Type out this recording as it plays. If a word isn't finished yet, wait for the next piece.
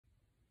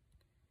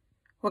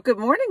Well, good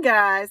morning,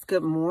 guys.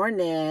 Good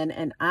morning.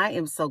 And I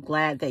am so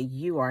glad that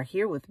you are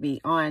here with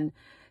me on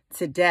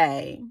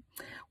today.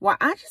 Well,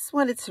 I just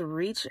wanted to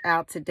reach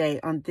out today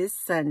on this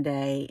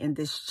Sunday in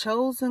this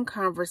chosen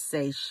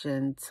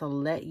conversation to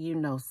let you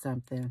know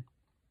something.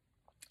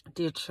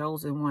 Dear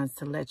chosen ones,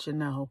 to let you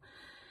know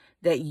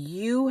that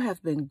you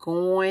have been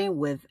going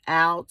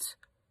without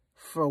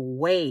for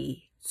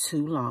way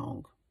too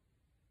long.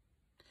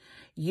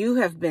 You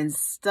have been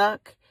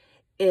stuck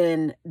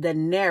in the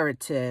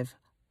narrative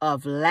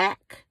of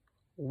lack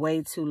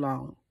way too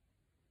long.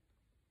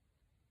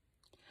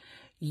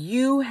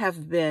 You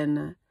have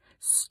been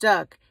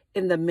stuck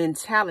in the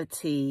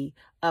mentality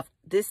of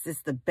this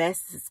is the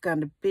best it's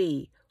going to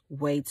be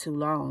way too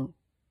long.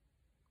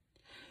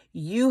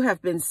 You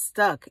have been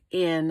stuck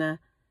in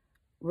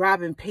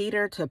robbing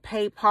Peter to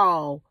pay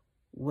Paul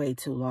way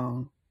too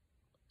long.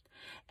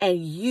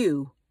 And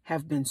you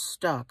have been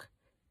stuck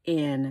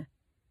in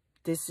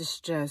this is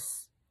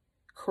just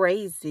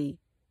crazy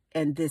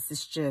and this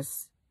is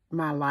just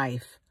my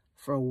life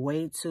for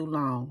way too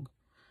long.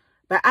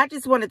 But I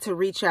just wanted to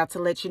reach out to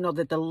let you know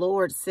that the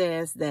Lord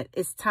says that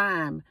it's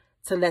time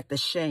to let the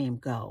shame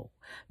go.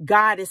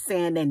 God is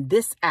saying in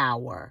this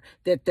hour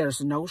that there's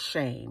no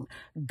shame.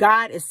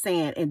 God is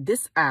saying in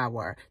this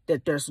hour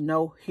that there's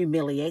no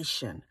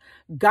humiliation.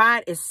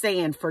 God is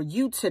saying for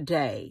you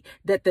today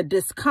that the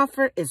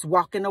discomfort is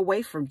walking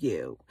away from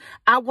you.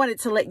 I wanted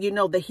to let you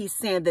know that he's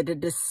saying that the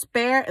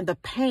despair and the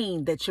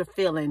pain that you're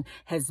feeling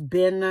has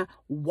been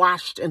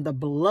washed in the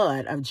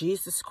blood of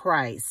Jesus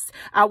Christ.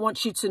 I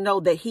want you to know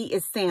that he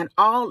is saying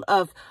all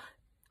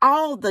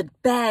the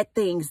bad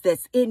things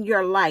that's in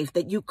your life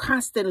that you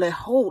constantly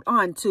hold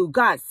on to.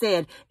 God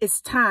said it's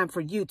time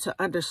for you to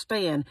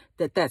understand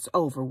that that's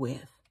over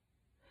with.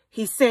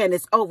 He's saying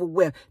it's over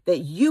with, that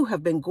you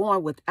have been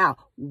going without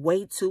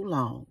way too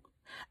long.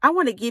 I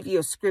want to give you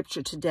a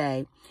scripture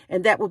today,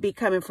 and that will be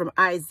coming from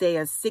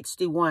Isaiah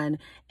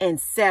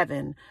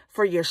 61:7.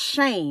 For your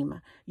shame,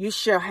 you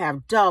shall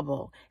have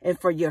double, and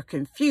for your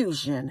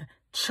confusion,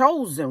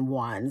 chosen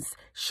ones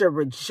shall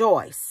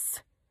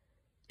rejoice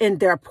in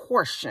their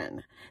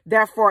portion.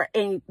 Therefore,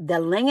 in the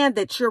land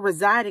that you're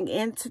residing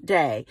in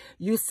today,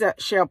 you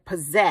shall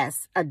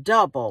possess a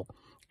double.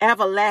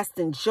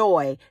 Everlasting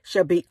joy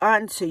shall be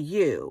unto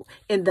you.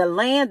 In the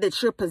land that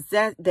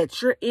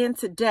you're in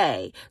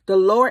today, the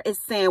Lord is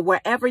saying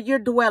wherever you're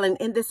dwelling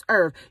in this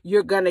earth,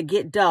 you're going to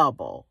get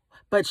double.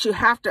 But you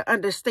have to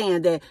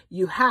understand that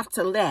you have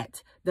to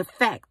let the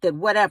fact that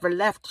whatever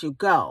left you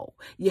go.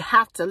 You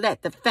have to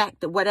let the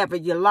fact that whatever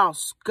you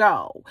lost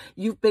go.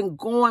 You've been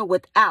going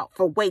without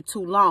for way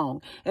too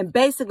long. And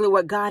basically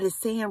what God is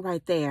saying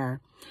right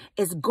there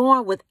is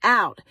going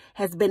without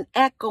has been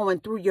echoing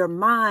through your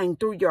mind,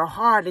 through your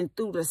heart, and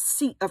through the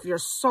seat of your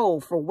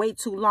soul for way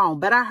too long.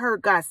 But I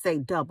heard God say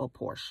double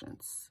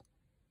portions.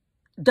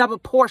 Double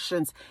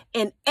portions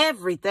in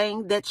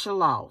everything that you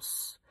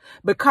lost.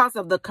 Because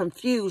of the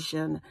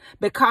confusion,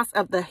 because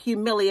of the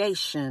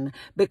humiliation,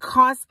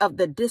 because of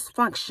the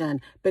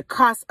dysfunction,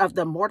 because of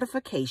the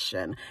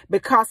mortification,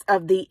 because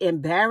of the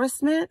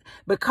embarrassment,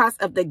 because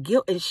of the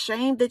guilt and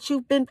shame that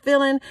you've been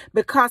feeling,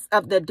 because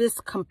of the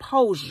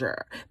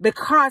discomposure,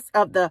 because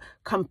of the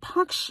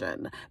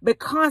compunction,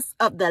 because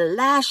of the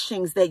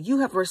lashings that you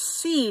have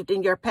received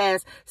in your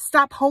past.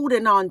 Stop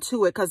holding on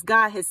to it, because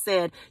God has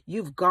said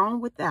you've gone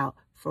without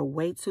for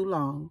way too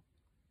long.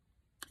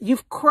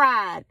 You've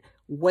cried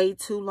way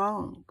too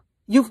long.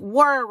 You've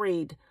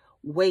worried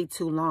way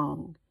too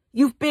long.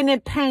 You've been in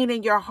pain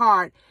in your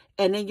heart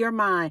and in your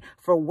mind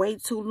for way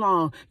too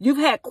long. You've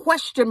had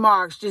question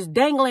marks just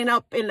dangling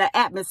up in the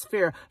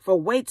atmosphere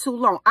for way too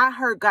long. I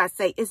heard God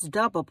say it's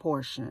double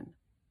portion.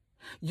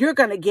 You're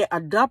going to get a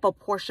double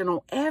portion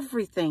on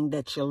everything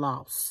that you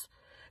lost.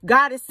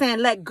 God is saying,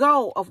 let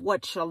go of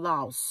what you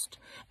lost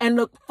and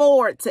look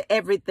forward to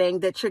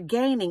everything that you're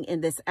gaining in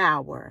this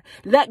hour.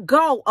 Let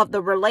go of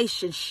the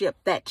relationship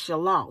that you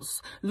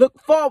lost. Look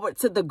forward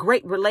to the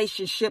great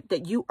relationship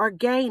that you are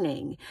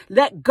gaining.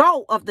 Let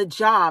go of the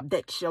job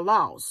that you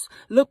lost.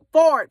 Look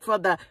forward for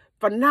the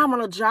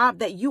phenomenal job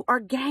that you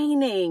are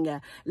gaining.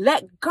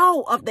 Let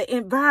go of the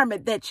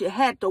environment that you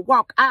had to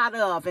walk out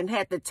of and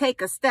had to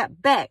take a step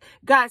back.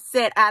 God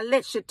said, I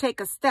let you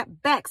take a step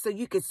back so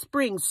you can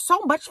spring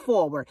so much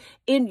forward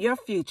in your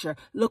future.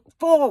 Look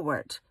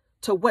forward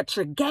to what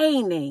you're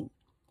gaining,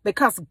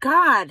 because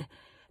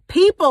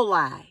people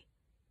lie.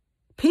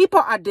 People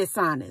are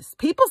dishonest.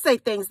 People say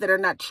things that are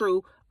not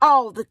true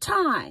all the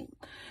time.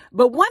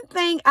 But one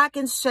thing I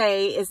can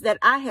say is that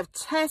I have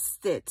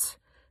tested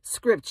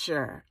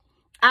scripture.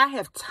 I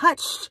have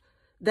touched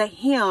the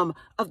hem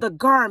of the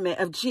garment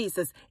of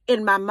Jesus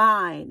in my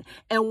mind.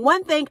 And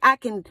one thing I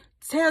can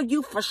tell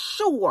you for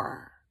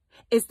sure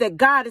is that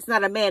God is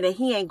not a man and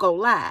he ain't gonna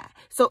lie.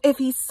 So if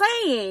he's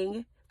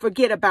saying,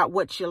 forget about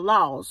what you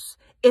lost,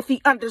 if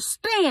he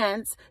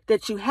understands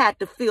that you had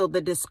to feel the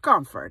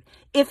discomfort,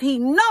 if he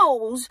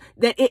knows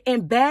that it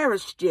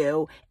embarrassed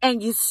you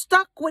and you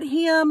stuck with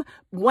him,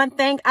 one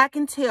thing I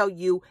can tell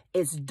you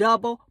is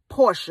double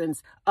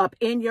portions up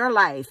in your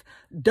life,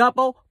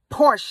 double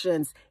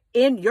portions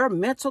in your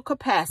mental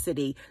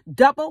capacity,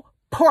 double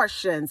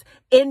portions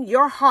in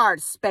your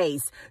heart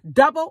space,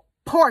 double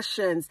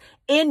portions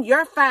in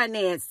your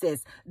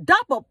finances,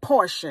 double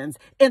portions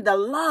in the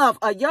love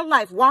of your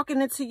life,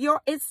 walking into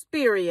your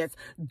experience,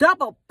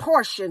 double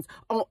portions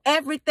on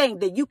everything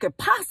that you could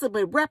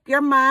possibly wrap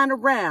your mind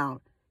around.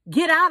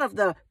 Get out of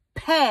the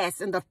past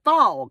and the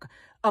fog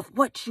of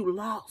what you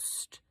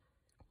lost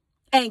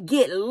and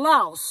get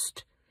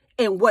lost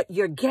in what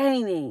you're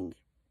gaining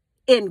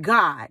in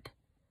God.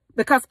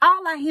 Because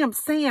all I hear him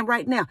saying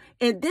right now,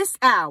 in this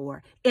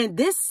hour, in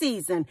this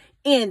season,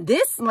 in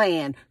this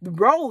land, the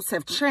roles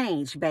have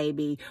changed,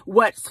 baby.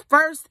 What's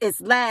first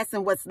is last,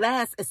 and what's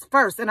last is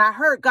first. And I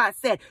heard God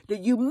said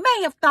that you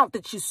may have thought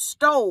that you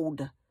stole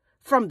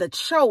from the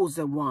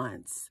chosen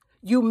ones.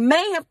 You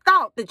may have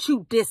thought that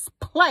you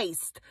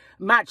displaced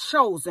my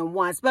chosen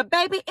ones, but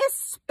baby, it's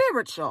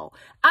spiritual.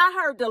 I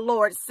heard the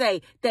Lord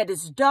say that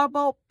it's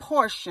double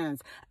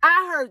portions.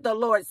 I heard the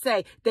Lord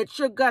say that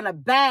you're going to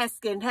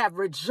bask and have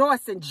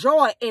rejoice and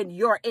joy in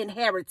your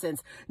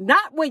inheritance.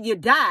 Not when you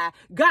die,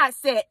 God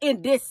said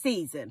in this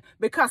season,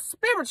 because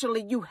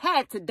spiritually you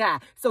had to die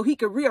so he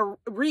could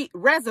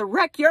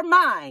resurrect your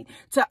mind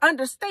to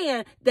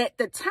understand that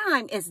the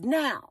time is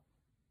now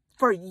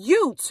for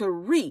you to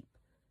reap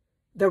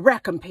the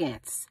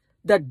recompense,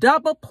 the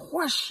double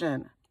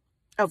portion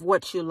of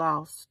what you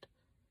lost.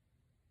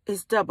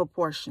 Is double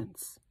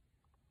portions.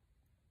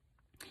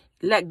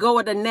 Let go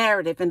of the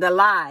narrative and the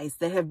lies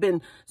that have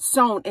been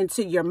sown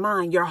into your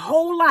mind your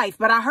whole life.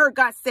 But I heard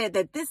God said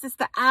that this is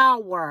the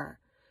hour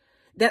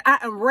that I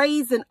am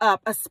raising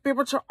up a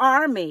spiritual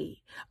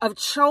army of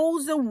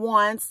chosen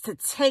ones to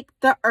take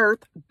the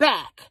earth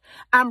back.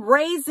 I'm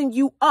raising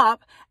you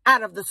up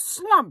out of the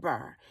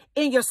slumber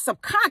in your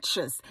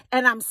subconscious,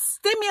 and I'm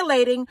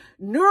stimulating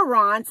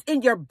neurons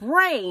in your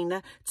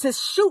brain to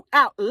shoot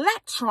out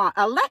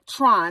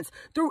electrons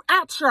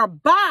throughout your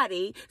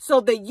body so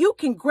that you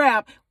can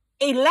grab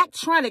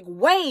electronic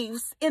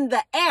waves in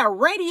the air,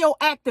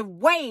 radioactive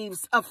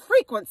waves of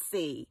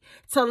frequency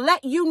to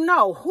let you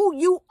know who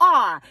you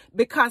are,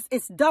 because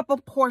it's double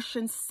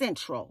portion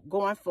central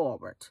going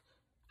forward.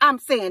 I'm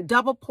saying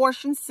double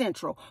portion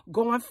central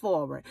going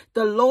forward.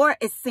 The Lord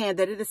is saying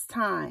that it is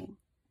time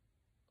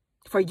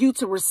for you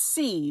to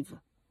receive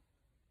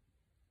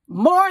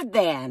more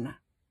than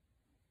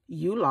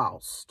you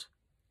lost.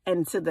 And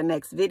until the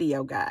next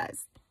video,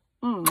 guys.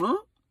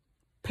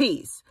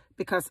 Peace.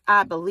 Because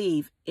I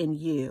believe in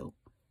you.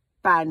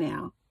 Bye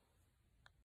now.